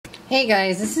Hey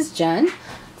guys, this is Jen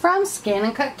from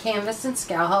ScanNCut Canvas and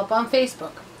Scout Help on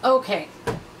Facebook. Okay,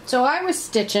 so I was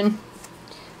stitching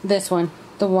this one,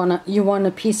 the one you want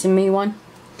a piece of me one,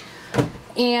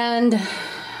 and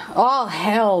all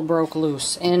hell broke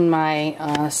loose in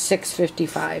my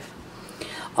 655.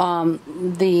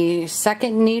 The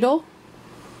second needle,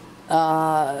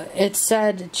 it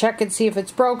said check and see if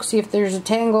it's broke, see if there's a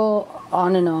tangle,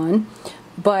 on and on,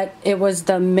 but it was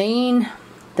the main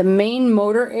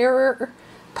motor error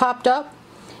popped up,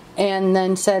 and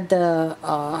then said the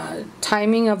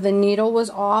timing of the needle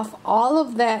was off. All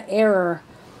of that error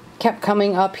kept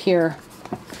coming up here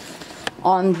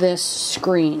on this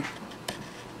screen.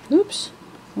 Oops.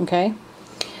 Okay.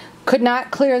 Could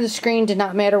not clear the screen. Did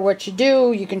not matter what you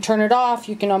do. You can turn it off.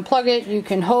 You can unplug it. You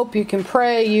can hope. You can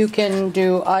pray. You can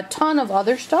do a ton of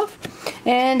other stuff,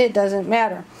 and it doesn't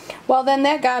matter. Well, then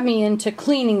that got me into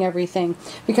cleaning everything,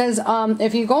 because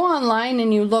if you go online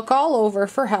and you look all over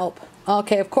for help,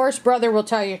 okay, of course, brother will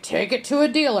tell you, take it to a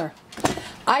dealer.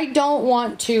 I don't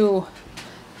want to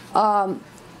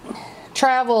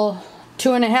travel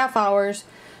 2.5 hours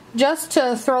just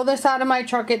to throw this out of my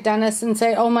truck at Dennis and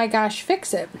say, oh my gosh,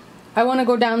 fix it. I want to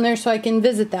go down there so I can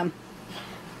visit them.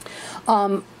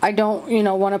 I don't,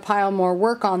 want to pile more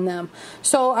work on them.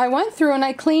 So I went through and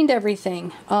I cleaned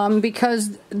everything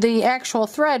because the actual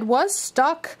thread was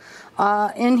stuck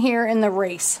in here in the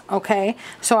race, okay?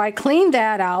 So I cleaned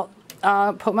that out,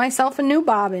 put myself a new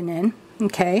bobbin in,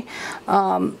 okay?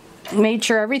 Made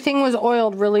sure everything was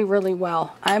oiled really, really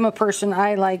well. I'm a person,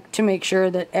 I like to make sure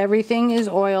that everything is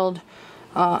oiled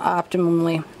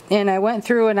optimally. And I went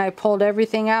through and I pulled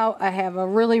everything out. I have a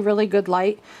really, really good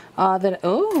light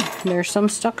oh, there's some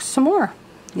more.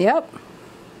 Yep.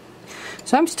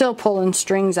 So I'm still pulling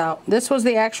strings out. This was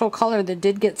the actual color that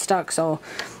did get stuck. So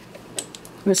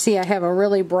you see, I have a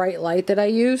really bright light that I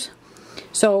use.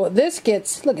 So this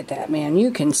gets, look at that, man. You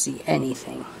can see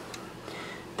anything.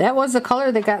 That was the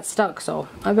color that got stuck. So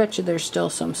I bet you there's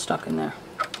still some stuck in there.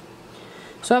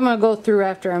 So I'm going to go through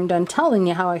after I'm done telling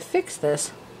you how I fixed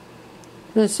this.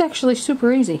 It's actually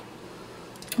super easy.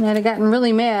 And I'd have gotten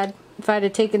really mad if I'd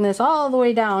have taken this all the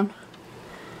way down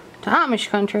to Amish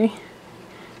country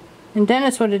and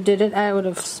Dennis would have did it. I would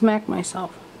have smacked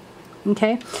myself.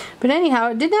 Okay? But anyhow,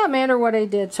 it did not matter what I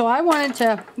did. So I wanted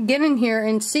to get in here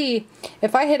and see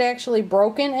if I had actually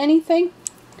broken anything,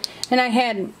 and I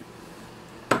hadn't.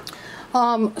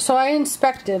 So I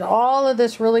inspected all of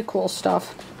this really cool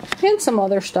stuff and some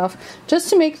other stuff just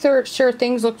to make sure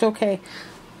things looked okay.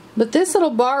 But this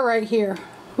little bar right here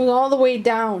was all the way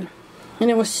down and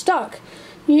it was stuck.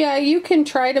 Yeah, you can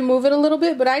try to move it a little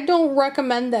bit, but I don't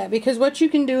recommend that, because what you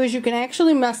can do is you can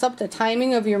actually mess up the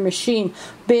timing of your machine.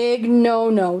 Big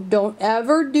no-no. Don't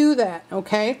ever do that,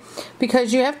 okay?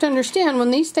 Because you have to understand,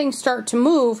 when these things start to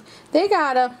move, they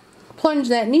gotta plunge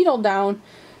that needle down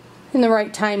in the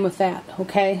right time with that,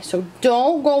 okay? So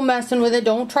don't go messing with it.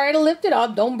 Don't try to lift it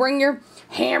up. Don't bring your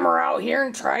hammer out here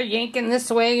and try yanking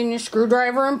this way and your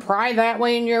screwdriver and pry that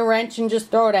way and your wrench and just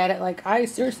throw it at it, like I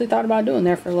seriously thought about doing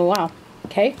there for a little while,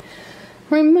 okay?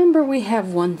 Remember, we have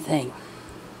one thing.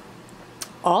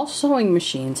 All sewing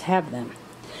machines have them.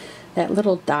 That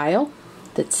little dial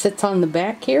that sits on the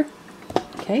back here,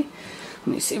 okay? Let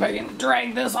me see if I can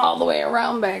drag this all the way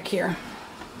around back here.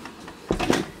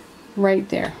 Right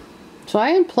there. So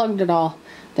I unplugged it all.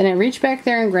 Then I reached back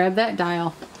there and grabbed that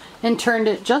dial and turned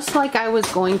it just like I was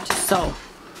going to sew.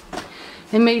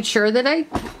 And made sure that I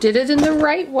did it in the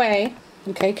right way.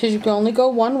 Okay, because you can only go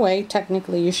one way.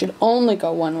 Technically, you should only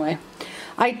go one way.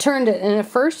 I turned it, and at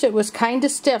first it was kind of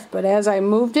stiff, but as I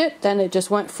moved it, then it just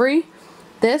went free.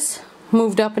 This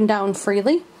moved up and down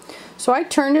freely. So I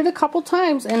turned it a couple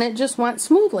times, and it just went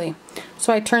smoothly.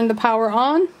 So I turned the power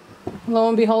on. Lo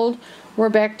and behold, we're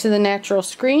back to the natural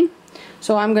screen.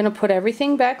 So I'm going to put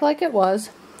everything back like it was.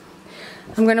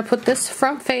 I'm going to put this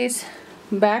front face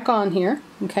back on here,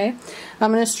 okay?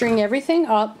 I'm going to string everything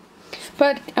up,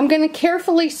 but I'm going to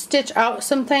carefully stitch out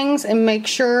some things and make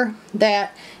sure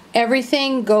that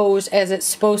everything goes as it's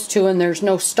supposed to, and there's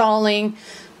no stalling,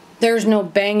 there's no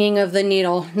banging of the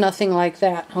needle, nothing like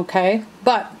that, okay?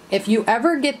 But if you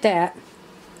ever get that,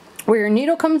 where your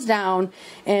needle comes down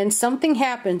and something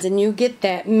happens and you get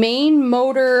that main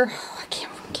motor, I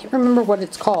can't remember what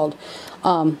it's called,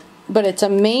 but it's a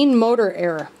main motor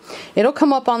error. It'll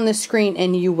come up on the screen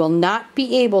and you will not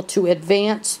be able to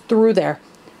advance through there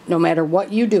no matter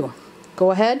what you do.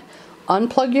 Go ahead,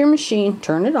 unplug your machine,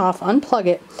 turn it off, unplug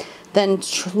it, then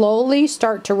slowly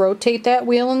start to rotate that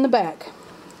wheel in the back,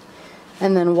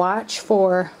 and then watch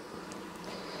for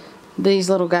these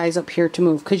little guys up here to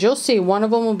move, because you'll see one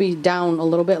of them will be down a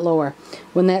little bit lower.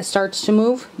 When that starts to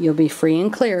move, you'll be free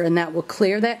and clear, and that will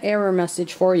clear that error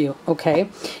message for you. Okay,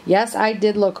 yes, I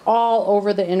did look all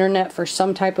over the internet for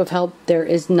some type of help. There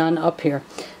is none up here,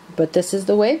 but this is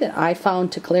the way that I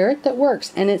found to clear it that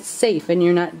works, and it's safe, and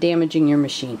you're not damaging your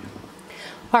machine.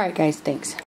 Alright guys, thanks.